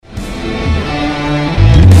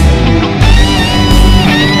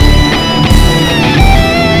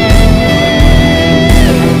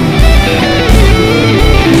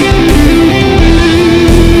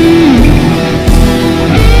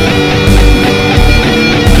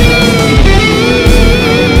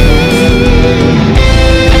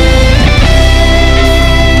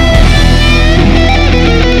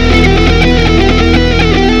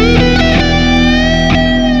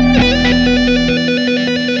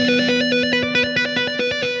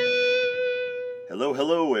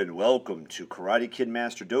Welcome to Karate Kid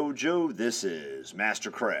Master Dojo. This is Master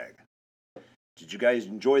Craig. Did you guys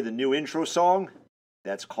enjoy the new intro song?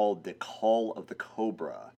 That's called The Call of the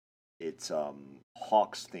Cobra. It's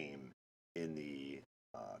Hawk's theme in the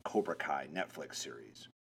Cobra Kai Netflix series.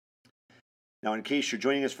 Now, in case you're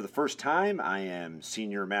joining us for the first time, I am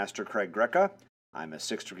Senior Master Craig Greca. I'm a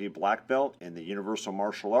 6th degree black belt in the Universal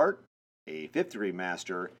Martial Art, a 5th degree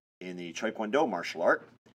master in the Taekwondo martial art,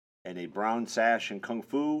 and a brown sash in Kung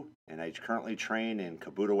Fu, and I currently train in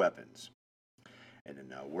Kabuto weapons. And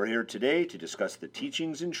we're here today to discuss the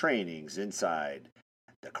teachings and trainings inside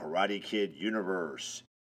the Karate Kid universe,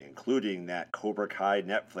 including that Cobra Kai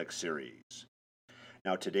Netflix series.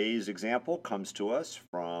 Now, today's example comes to us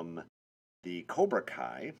from the Cobra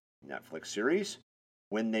Kai Netflix series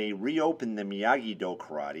when they reopened the Miyagi-Do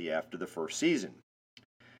karate after the first season.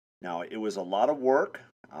 Now, it was a lot of work,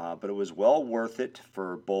 but it was well worth it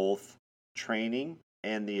for both training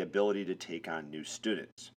and the ability to take on new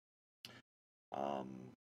students.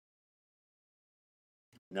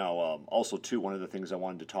 Also, too, one of the things I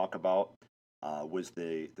wanted to talk about was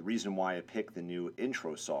the reason why I picked the new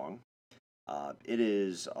intro song. It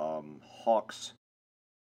is Hawk's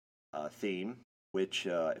theme, which,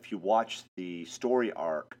 if you watch the story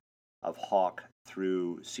arc of Hawk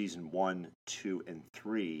through season 1, 2, and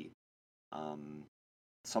 3,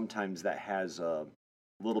 sometimes that has a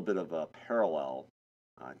little bit of a parallel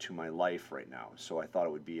to my life right now. So I thought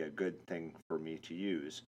it would be a good thing for me to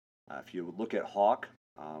use. If you look at Hawk,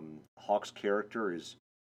 Hawk's character is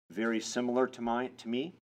very similar to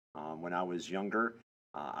me. When I was younger,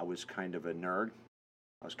 I was kind of a nerd.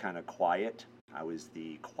 I was kind of quiet. I was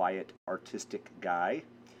the quiet, artistic guy.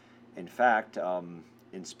 In fact,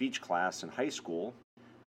 in speech class in high school,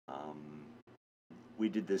 we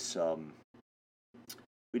did this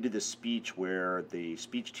speech where the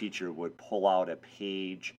speech teacher would pull out a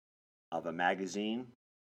page of a magazine,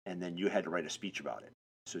 and then you had to write a speech about it.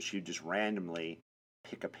 So she'd just randomly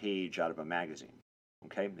pick a page out of a magazine,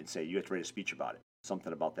 okay, and say, you have to write a speech about it,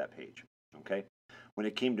 something about that page, okay? When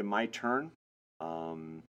it came to my turn,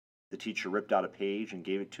 the teacher ripped out a page and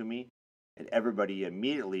gave it to me, and everybody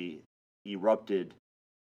immediately erupted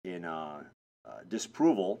in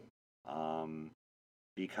disapproval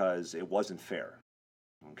because it wasn't fair.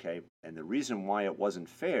 Okay, and the reason why it wasn't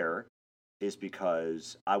fair is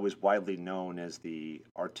because I was widely known as the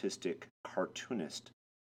artistic cartoonist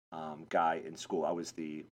guy in school. I was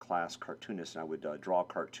the class cartoonist, and I would draw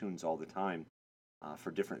cartoons all the time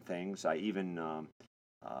for different things. I even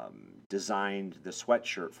designed the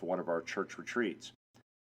sweatshirt for one of our church retreats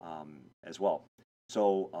as well.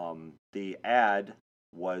 So the ad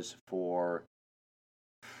was for,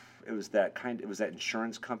 it was that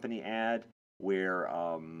insurance company ad where,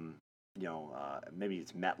 maybe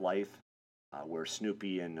it's MetLife, where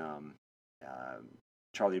Snoopy and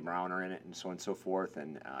Charlie Brown are in it, and so on and so forth,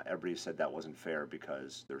 and everybody said that wasn't fair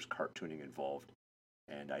because there's cartooning involved,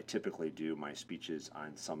 and I typically do my speeches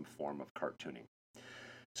on some form of cartooning.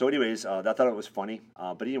 So anyways, I thought it was funny,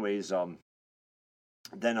 but anyways,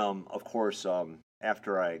 then of course,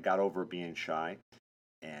 after I got over being shy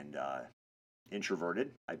and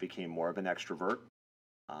introverted, I became more of an extrovert.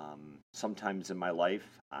 Sometimes in my life,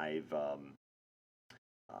 I've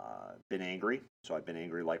been angry. So I've been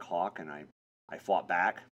angry like Hawk, and I fought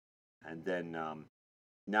back. And then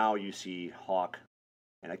now you see Hawk,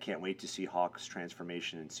 and I can't wait to see Hawk's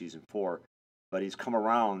transformation in season 4. But he's come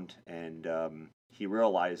around, and he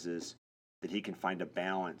realizes that he can find a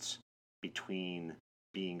balance between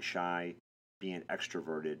being shy, being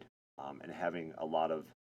extroverted, and having a lot of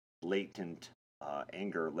latent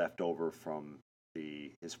anger left over from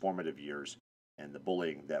his formative years and the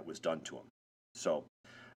bullying that was done to him. So,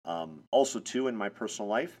 also too, in my personal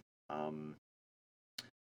life, I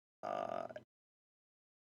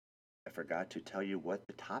forgot to tell you what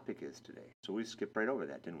the topic is today. So we skipped right over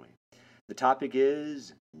that, didn't we? The topic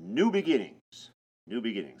is new beginnings. New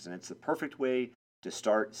beginnings. And it's the perfect way to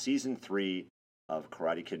start season 3 of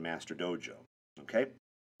Karate Kid Master Dojo. Okay?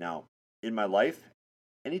 Now, in my life,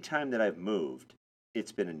 anytime that I've moved,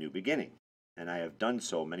 it's been a new beginning. And I have done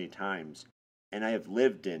so many times, and I have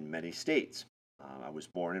lived in many states. I was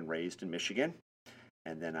born and raised in Michigan,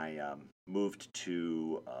 and then I moved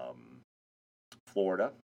to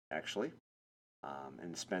Florida, actually,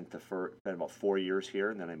 and spent about 4 years here,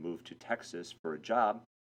 and then I moved to Texas for a job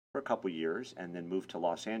for a couple years, and then moved to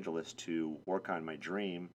Los Angeles to work on my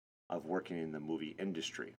dream of working in the movie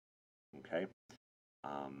industry. Okay,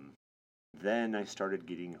 then I started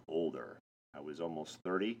getting older. I was almost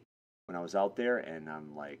 30 when I was out there, and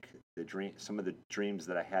I'm like, some of the dreams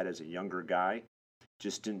that I had as a younger guy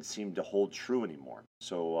just didn't seem to hold true anymore.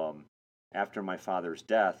 So after my father's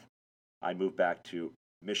death, I moved back to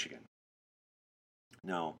Michigan.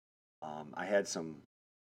 Now, I had some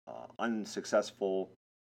unsuccessful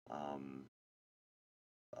um,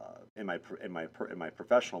 in my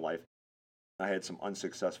professional life. I had some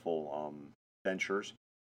unsuccessful ventures,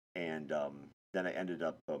 and then I ended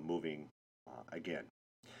up moving again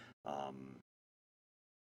um,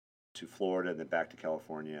 to Florida, and then back to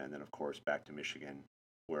California, and then of course back to Michigan,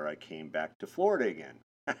 where I came back to Florida again.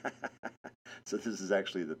 So this is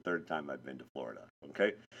actually the third time I've been to Florida.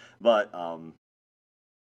 Okay, but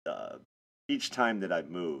uh, each time that I've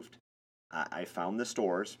moved, I found the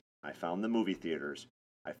stores, I found the movie theaters,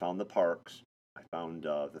 I found the parks, I found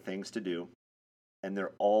the things to do, and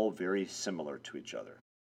they're all very similar to each other.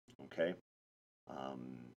 Okay,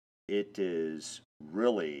 um, it is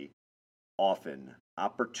really often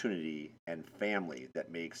opportunity and family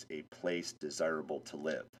that makes a place desirable to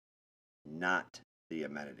live, not the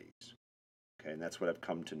amenities. Okay, and that's what I've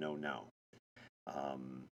come to know now.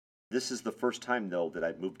 Um, this is the first time, though, that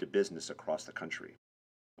I've moved a business across the country.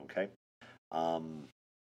 Okay, um,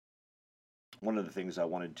 one of the things I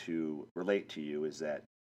wanted to relate to you is that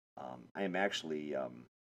I am actually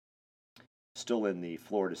still in the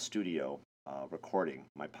Florida studio recording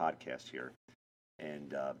my podcast here,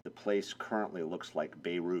 and the place currently looks like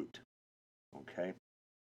Beirut. Okay,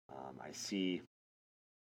 I see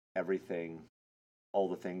everything, all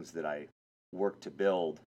the things that I worked to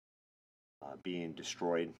build, being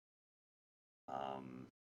destroyed, um,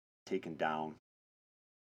 taken down,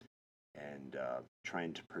 and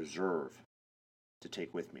trying to preserve to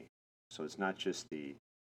take with me. So it's not just the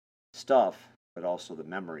stuff, but also the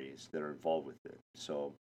memories that are involved with it.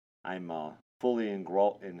 So I'm fully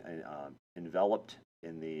enveloped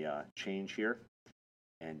in the change here,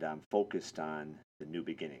 and I'm focused on the new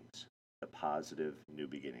beginnings, the positive new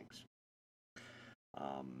beginnings.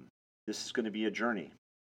 This is going to be a journey,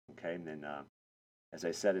 okay? And then, as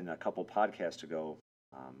I said in a couple podcasts ago,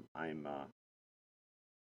 I'm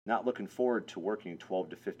not looking forward to working 12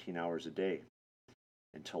 to 15 hours a day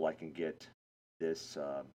until I can get this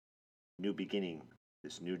new beginning,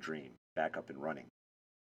 this new dream back up and running.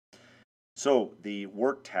 So the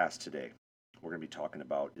work task today we're going to be talking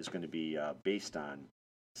about is going to be based on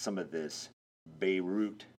some of this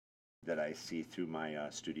Beirut that I see through my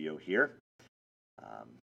studio here, um,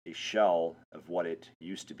 a shell of what it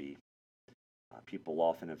used to be. People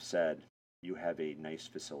often have said, you have a nice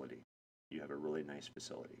facility. You have a really nice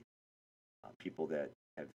facility. People that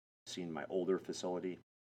have seen my older facility,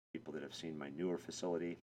 people that have seen my newer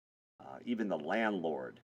facility, even the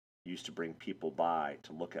landlord used to bring people by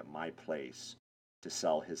to look at my place to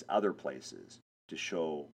sell his other places to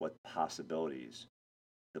show what possibilities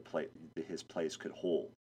his place could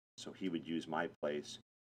hold. So he would use my place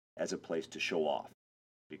as a place to show off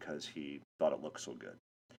because he thought it looked so good.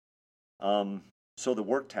 So the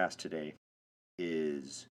work task today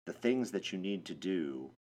is the things that you need to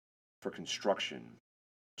do for construction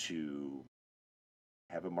to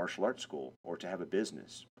have a martial arts school or to have a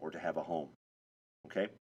business or to have a home. Okay?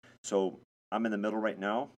 So I'm in the middle right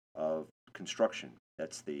now of construction.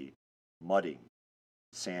 That's the mudding,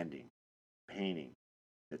 sanding, painting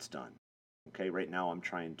that's done. Okay, right now I'm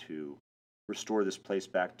trying to restore this place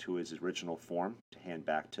back to its original form to hand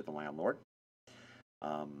back to the landlord.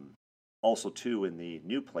 Also, too, in the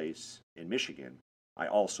new place in Michigan, I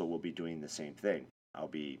also will be doing the same thing. I'll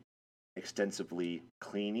be extensively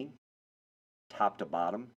cleaning, top to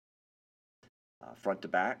bottom, front to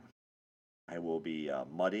back. I will be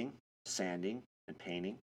mudding, sanding, and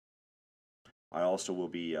painting. I also will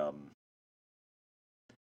be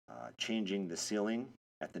changing the ceiling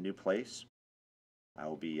at the new place. I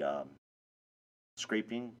will be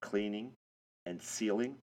scraping, cleaning, and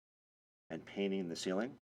sealing and painting the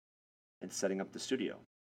ceiling and setting up the studio.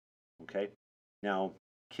 Okay? Now,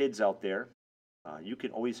 kids out there, you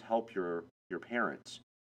can always help your parents.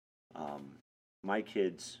 My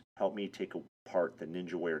kids helped me take apart the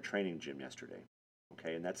Ninja Warrior training gym yesterday.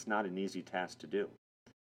 Okay, and that's not an easy task to do.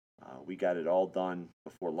 We got it all done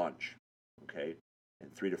before lunch. Okay, in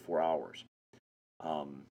 3 to 4 hours.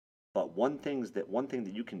 But one thing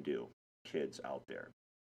that you can do, kids out there,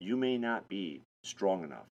 you may not be strong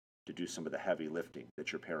enough to do some of the heavy lifting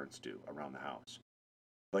that your parents do around the house,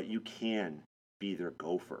 but you can be their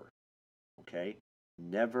gopher. Okay,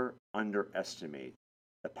 never underestimate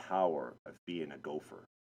the power of being a gopher.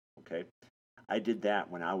 Okay, I did that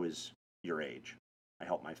when I was your age. I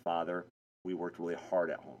helped my father. We worked really hard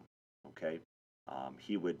at home. Okay,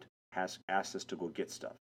 he would ask us to go get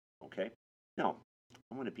stuff. Okay, now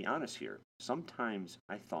I'm going to be honest here. Sometimes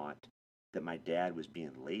I thought that my dad was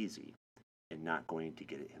being lazy and not going to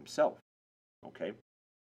get it himself. Okay?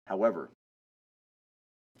 However,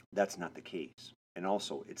 that's not the case. And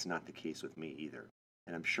also, it's not the case with me either.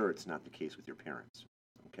 And I'm sure it's not the case with your parents.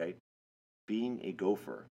 Okay? Being a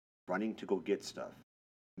gopher, running to go get stuff,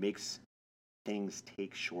 makes things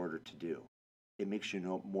take shorter to do. It makes you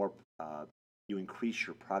know more, you increase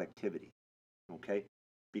your productivity. Okay?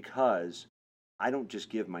 Because I don't just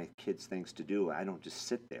give my kids things to do, I don't just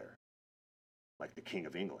sit there like the King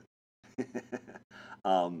of England.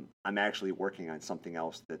 I'm actually working on something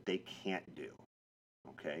else that they can't do.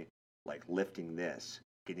 Okay? Like lifting this,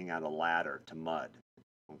 getting out a ladder to mud.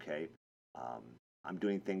 Okay? I'm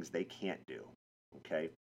doing things they can't do. Okay?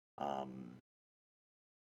 Um,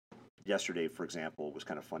 Yesterday, for example, was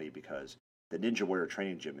kind of funny because the Ninja Warrior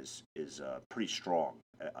training gym is pretty strong.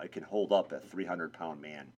 I can hold up a 300-pound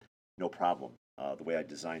man, no problem. The way I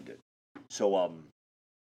designed it. So,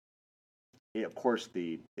 of course,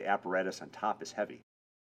 the apparatus on top is heavy.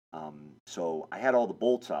 So I had all the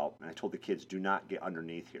bolts out, and I told the kids, do not get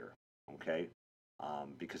underneath here, okay?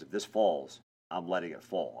 Because if this falls, I'm letting it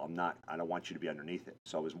fall. I don't want you to be underneath it.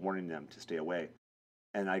 So I was warning them to stay away.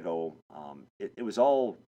 And I go, it was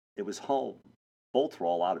all bolts were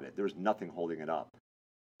all out of it. There was nothing holding it up.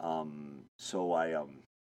 So I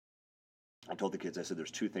told the kids, I said,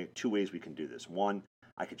 there's two ways we can do this. One,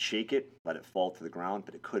 I could shake it, let it fall to the ground,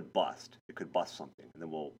 but it could bust. It could bust something, and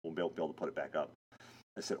then we'll be able to put it back up.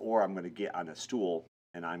 I said, or I'm going to get on a stool,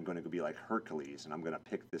 and I'm going to be like Hercules, and I'm going to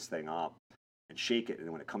pick this thing up and shake it,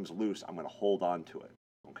 and when it comes loose, I'm going to hold on to it,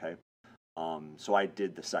 okay? So I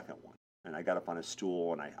did the second one, and I got up on a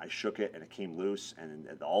stool, and I shook it, and it came loose,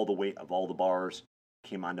 and all the weight of all the bars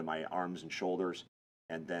came onto my arms and shoulders,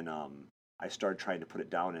 and then I started trying to put it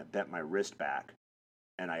down, and it bent my wrist back,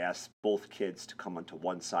 and I asked both kids to come onto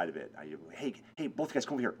one side of it. Hey, both guys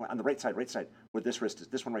come over here on the right side, where this wrist is.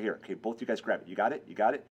 This one right here. Okay, both you guys grab it. You got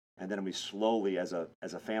it. And then we slowly, as a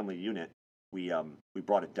family unit, we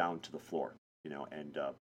brought it down to the floor. And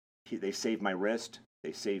they saved my wrist.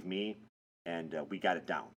 They saved me, and we got it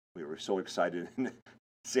down. We were so excited. And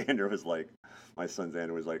Xander was like, my son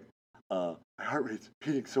Xander was like, my heart rate's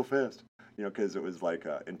beating so fast. Because it was like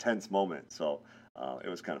an intense moment. So it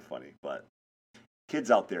was kind of funny, but. Kids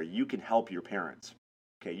out there, you can help your parents.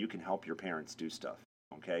 Okay, you can help your parents do stuff.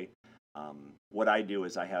 Okay, what I do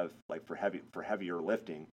is I have like for heavier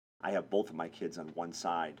lifting, I have both of my kids on one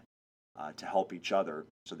side to help each other,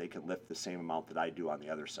 so they can lift the same amount that I do on the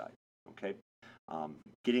other side. Okay,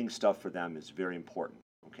 getting stuff for them is very important.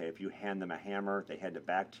 Okay, if you hand them a hammer, they hand it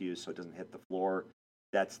back to you so it doesn't hit the floor.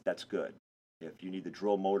 That's good. If you need the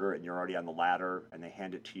drill motor and you're already on the ladder and they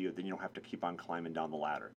hand it to you, then you don't have to keep on climbing down the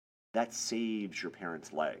ladder. That saves your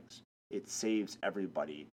parents' legs. It saves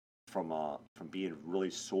everybody from being really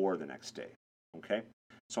sore the next day. Okay?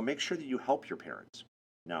 So make sure that you help your parents.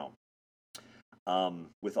 Now,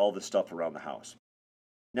 with all the stuff around the house.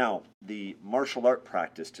 Now, the martial art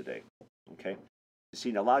practice today. Okay? You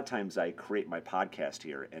see, a lot of times I create my podcast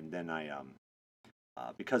here, and then I,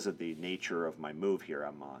 because of the nature of my move here,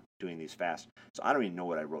 I'm doing these fast. So I don't even know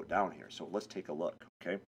what I wrote down here. So let's take a look.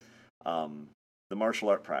 Okay? The martial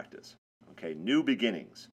art practice. Okay, new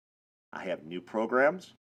beginnings. I have new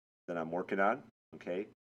programs that I'm working on. Okay,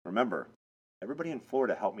 remember, everybody in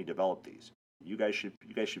Florida helped me develop these. You guys should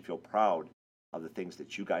feel proud of the things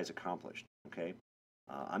that you guys accomplished. Okay,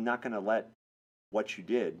 I'm not going to let what you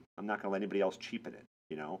did. I'm not going to let anybody else cheapen it.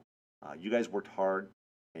 You guys worked hard,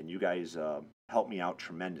 and you guys helped me out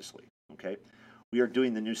tremendously. Okay, we are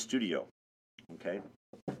doing the new studio. Okay,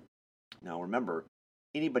 now remember,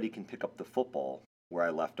 anybody can pick up the football where I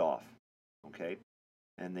left off, okay?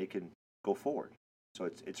 And they can go forward. So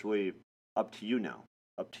it's really up to you now,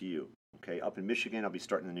 up to you, okay? Up in Michigan, I'll be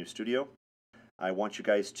starting the new studio. I want you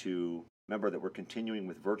guys to remember that we're continuing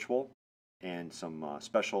with virtual and some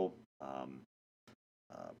special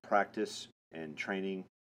practice and training,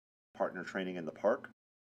 partner training in the park.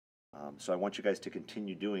 So I want you guys to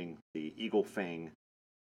continue doing the Eagle Fang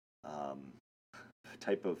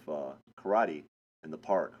type of karate in the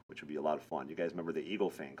park, which would be a lot of fun. You guys remember the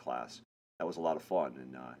Eagle Fang class? That was a lot of fun.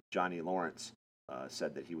 And Johnny Lawrence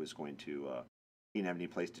said that he was going to, he didn't have any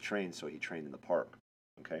place to train, so he trained in the park.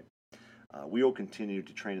 Okay, we will continue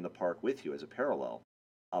to train in the park with you as a parallel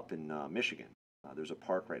up in Michigan. There's a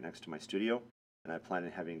park right next to my studio, and I plan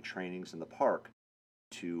on having trainings in the park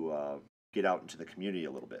to get out into the community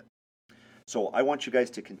a little bit. So I want you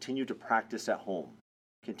guys to continue to practice at home.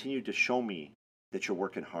 Continue to show me that you're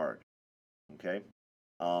working hard. Okay?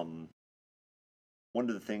 One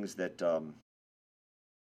of the things that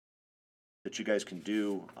that you guys can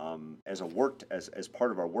do as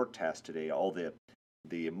part of our work task today. All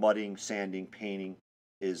the mudding, sanding, painting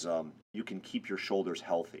is you can keep your shoulders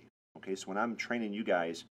healthy. Okay, so when I'm training you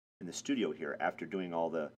guys in the studio here, after doing all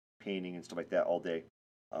the painting and stuff like that all day,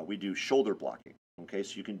 we do shoulder blocking. Okay,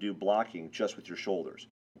 so you can do blocking just with your shoulders.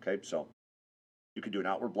 Okay, so you can do an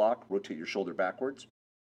outward block, rotate your shoulder backwards,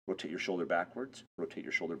 rotate your shoulder backwards, rotate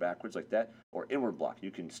your shoulder backwards like that, or inward block.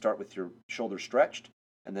 You can start with your shoulder stretched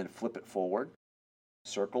and then flip it forward,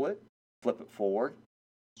 circle it, flip it forward,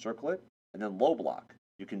 circle it, and then low block.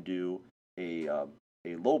 You can do a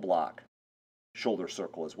low block shoulder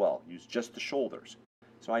circle as well. Use just the shoulders.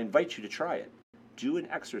 So I invite you to try it. Do an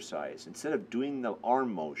exercise. Instead of doing the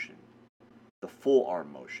arm motion, the full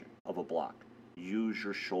arm motion of a block, use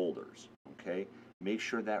your shoulders, okay? Make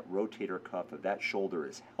sure that rotator cuff of that shoulder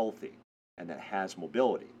is healthy and that has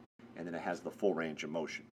mobility, and then it has the full range of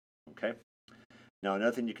motion, okay? Now,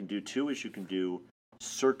 another thing you can do too is you can do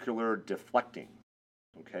circular deflecting,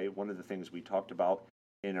 okay? One of the things we talked about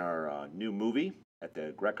in our new movie at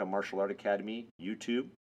the Greco Martial Art Academy YouTube,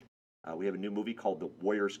 we have a new movie called The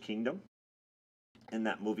Warrior's Kingdom. In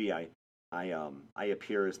that movie, I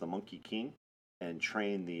appear as the Monkey King and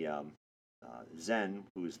train the Zen,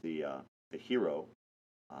 who's the hero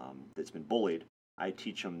that's been bullied. I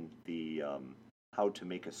teach him the how to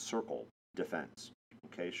make a circle defense.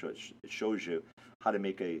 Okay, so it shows you how to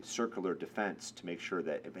make a circular defense to make sure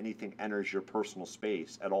that if anything enters your personal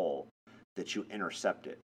space at all, that you intercept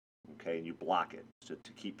it. Okay, and you block it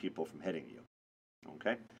to keep people from hitting you.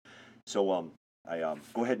 Okay, so I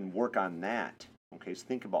go ahead and work on that. Okay, so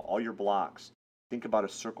think about all your blocks. Think about a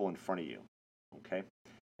circle in front of you. Okay,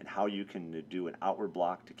 and how you can do an outward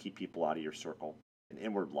block to keep people out of your circle, an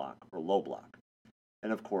inward block or low block.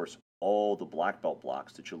 And of course, all the black belt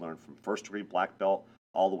blocks that you learn from first degree black belt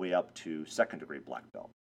all the way up to second degree black belt,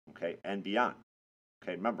 okay, and beyond.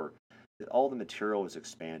 Okay, remember that all the material is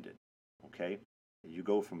expanded. Okay, you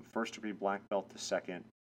go from first degree black belt to second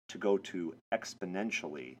to go to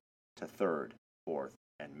exponentially to third, fourth,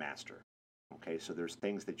 and master. Okay, so there's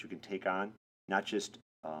things that you can take on, not just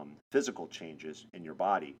physical changes in your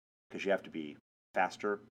body, because you have to be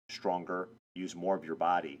faster, stronger, use more of your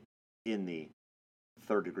body in the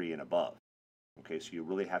third degree and above. Okay, so you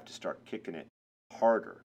really have to start kicking it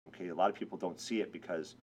harder. Okay, a lot of people don't see it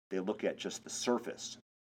because they look at just the surface,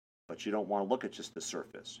 but you don't want to look at just the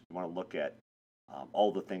surface. You want to look at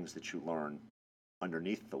all the things that you learn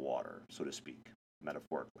underneath the water, so to speak,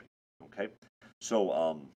 metaphorically. Okay,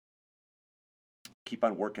 so keep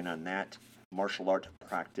on working on that martial art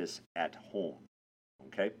practice at home.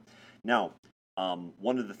 Okay, now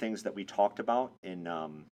one of the things that we talked about in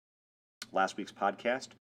last week's podcast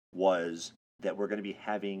was that we're going to be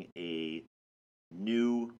having a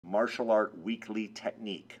new martial art weekly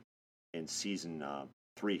technique in season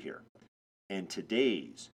 3 here. And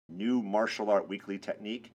today's new martial art weekly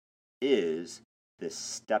technique is the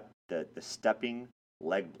stepping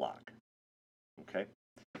leg block. Okay?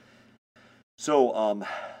 So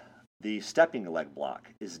the stepping leg block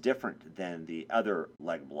is different than the other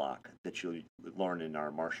leg block that you'll learn in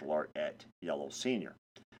our martial art at Yellow Senior.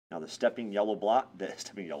 Now the stepping leg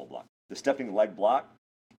block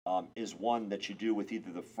is one that you do with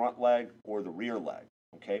either the front leg or the rear leg.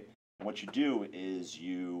 Okay, and what you do is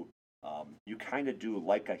you kind of do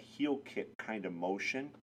like a heel kick kind of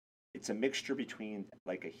motion. It's a mixture between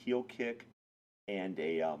like a heel kick and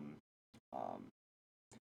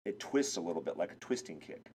it twists a little bit like a twisting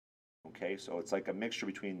kick. Okay, so it's like a mixture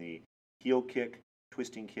between the heel kick,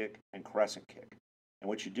 twisting kick, and crescent kick. And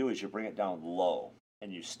what you do is you bring it down low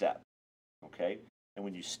and you step. Okay, and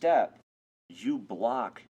when you step, you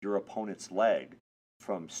block your opponent's leg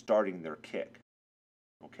from starting their kick.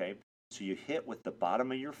 Okay, so you hit with the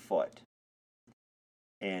bottom of your foot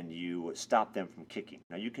and you stop them from kicking.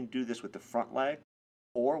 Now you can do this with the front leg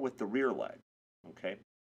or with the rear leg. Okay,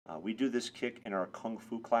 we do this kick in our Kung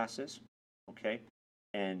Fu classes. Okay,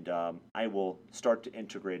 and I will start to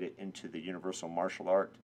integrate it into the Universal Martial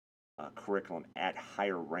Art curriculum at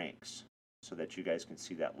higher ranks so that you guys can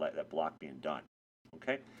see that block being done.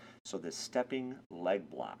 Okay, so the stepping leg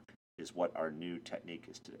block is what our new technique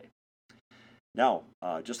is today. Now,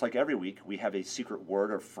 just like every week, we have a secret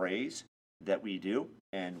word or phrase that we do.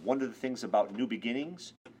 And one of the things about new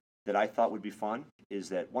beginnings that I thought would be fun is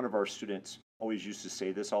that one of our students always used to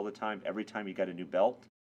say this all the time, every time he got a new belt.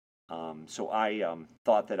 So I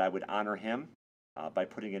thought that I would honor him by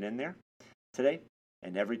putting it in there today.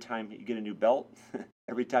 And every time you get a new belt,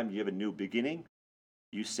 every time you have a new beginning,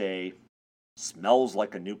 you say, smells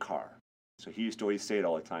like a new car. So he used to always say it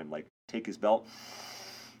all the time, like, take his belt,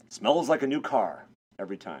 smells like a new car.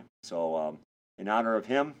 every time. So in honor of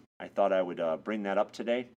him, I thought I would bring that up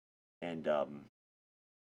today, and thought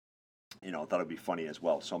it'd be funny as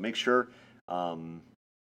well. So make sure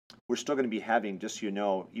we're still going to be having, just so you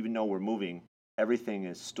know, even though we're moving, everything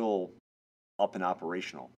is still up and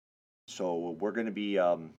operational. So we're going to be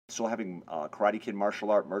still having Karate Kid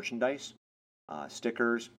martial art merchandise,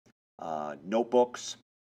 stickers, notebooks,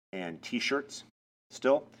 and T-shirts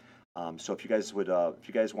still. So if you guys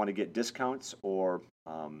want to get discounts or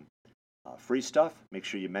free stuff, make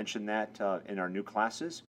sure you mention that in our new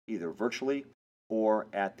classes, either virtually or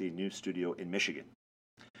at the new studio in Michigan.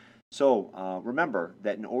 So remember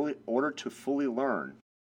that in order to fully learn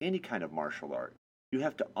any kind of martial art, you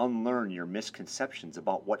have to unlearn your misconceptions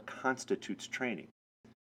about what constitutes training.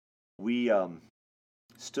 We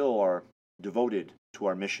still are devoted to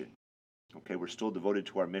our mission. Okay, we're still devoted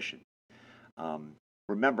to our mission.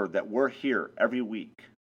 Remember that we're here every week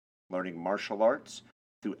learning martial arts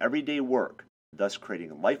through everyday work, thus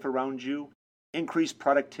creating life around you, increased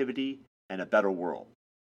productivity, and a better world.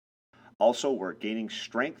 Also, we're gaining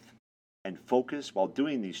strength and focus while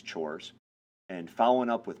doing these chores and following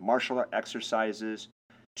up with martial art exercises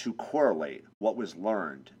to correlate what was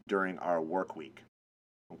learned during our work week.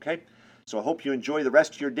 Okay? So I hope you enjoy the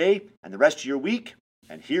rest of your day and the rest of your week.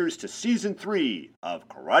 And here's to Season 3 of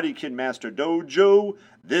Karate Kid Master Dojo.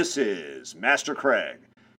 This is Master Craig.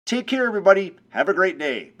 Take care, everybody. Have a great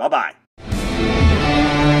day. Bye-bye.